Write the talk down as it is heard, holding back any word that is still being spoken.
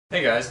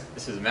Hey guys,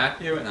 this is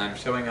Matthew and I'm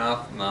showing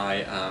off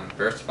my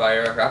burst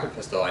fire rapid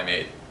pistol I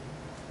made.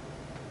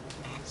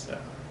 So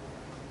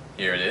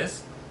here it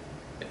is.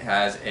 It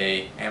has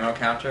a ammo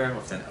counter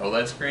with an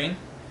OLED screen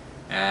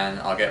and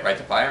I'll get right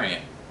to firing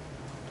it.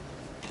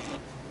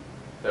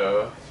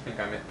 So I think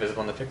I'm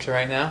visible in the picture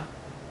right now.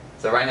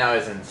 So right now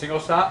it's in single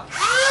shot.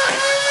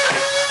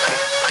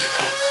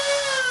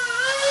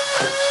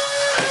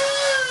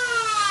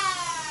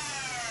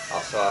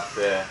 I'll show off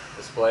the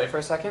display for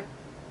a second.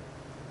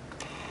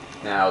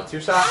 Now two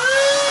shot.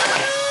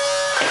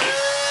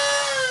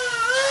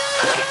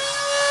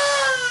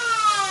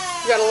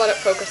 You gotta let it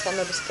focus on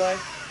the display.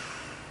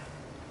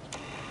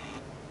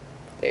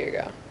 There you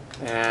go.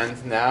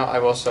 And now I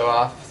will show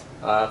off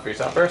three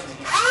shot burst.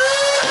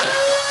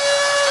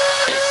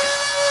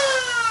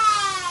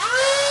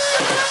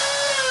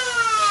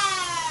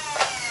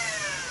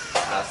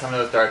 Some of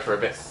those darts were a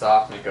bit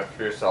soft and go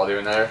through, so I'll do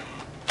another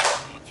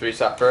three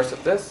shot burst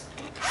of this.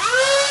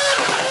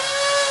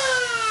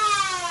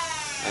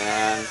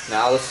 And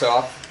now let's show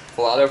off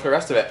full auto for the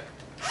rest of it.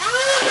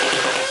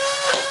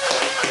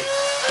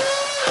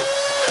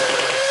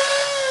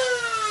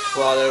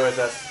 Full auto is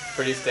a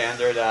pretty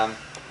standard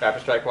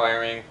Rapidstrike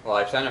wiring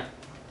live center.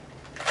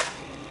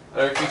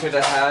 Other feature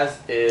that has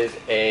is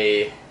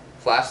a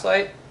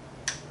flashlight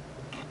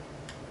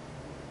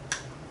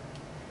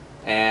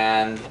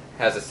and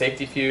has a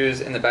safety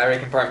fuse in the battery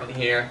compartment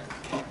here.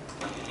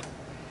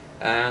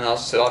 And I'll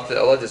show off the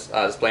OLED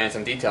display in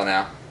some detail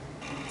now.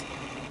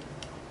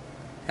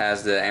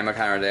 Has the ammo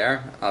counter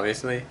there,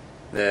 obviously.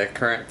 The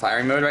current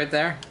firing mode right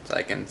there, so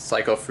I can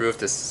cycle through with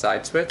the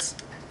side switch.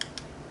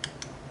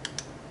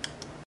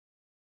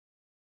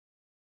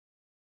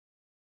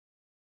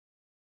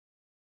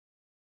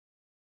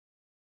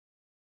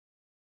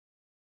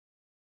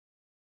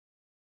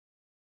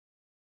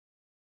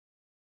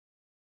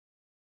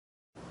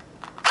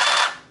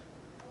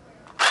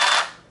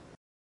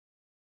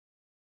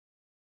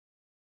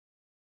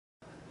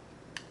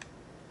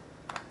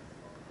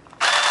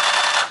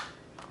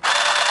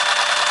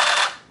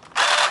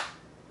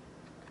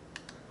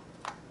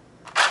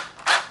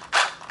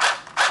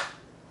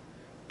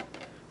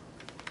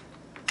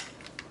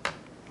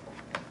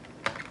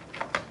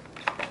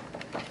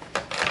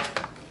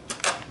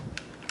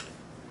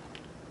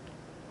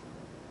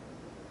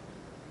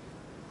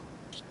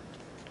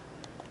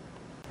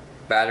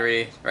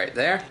 Battery right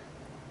there,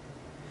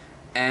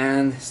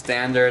 and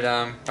standard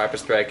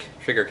Rapidstrike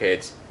trigger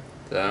cage.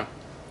 So,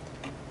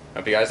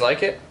 hope you guys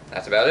like it.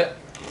 That's about it.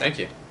 Thank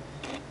you.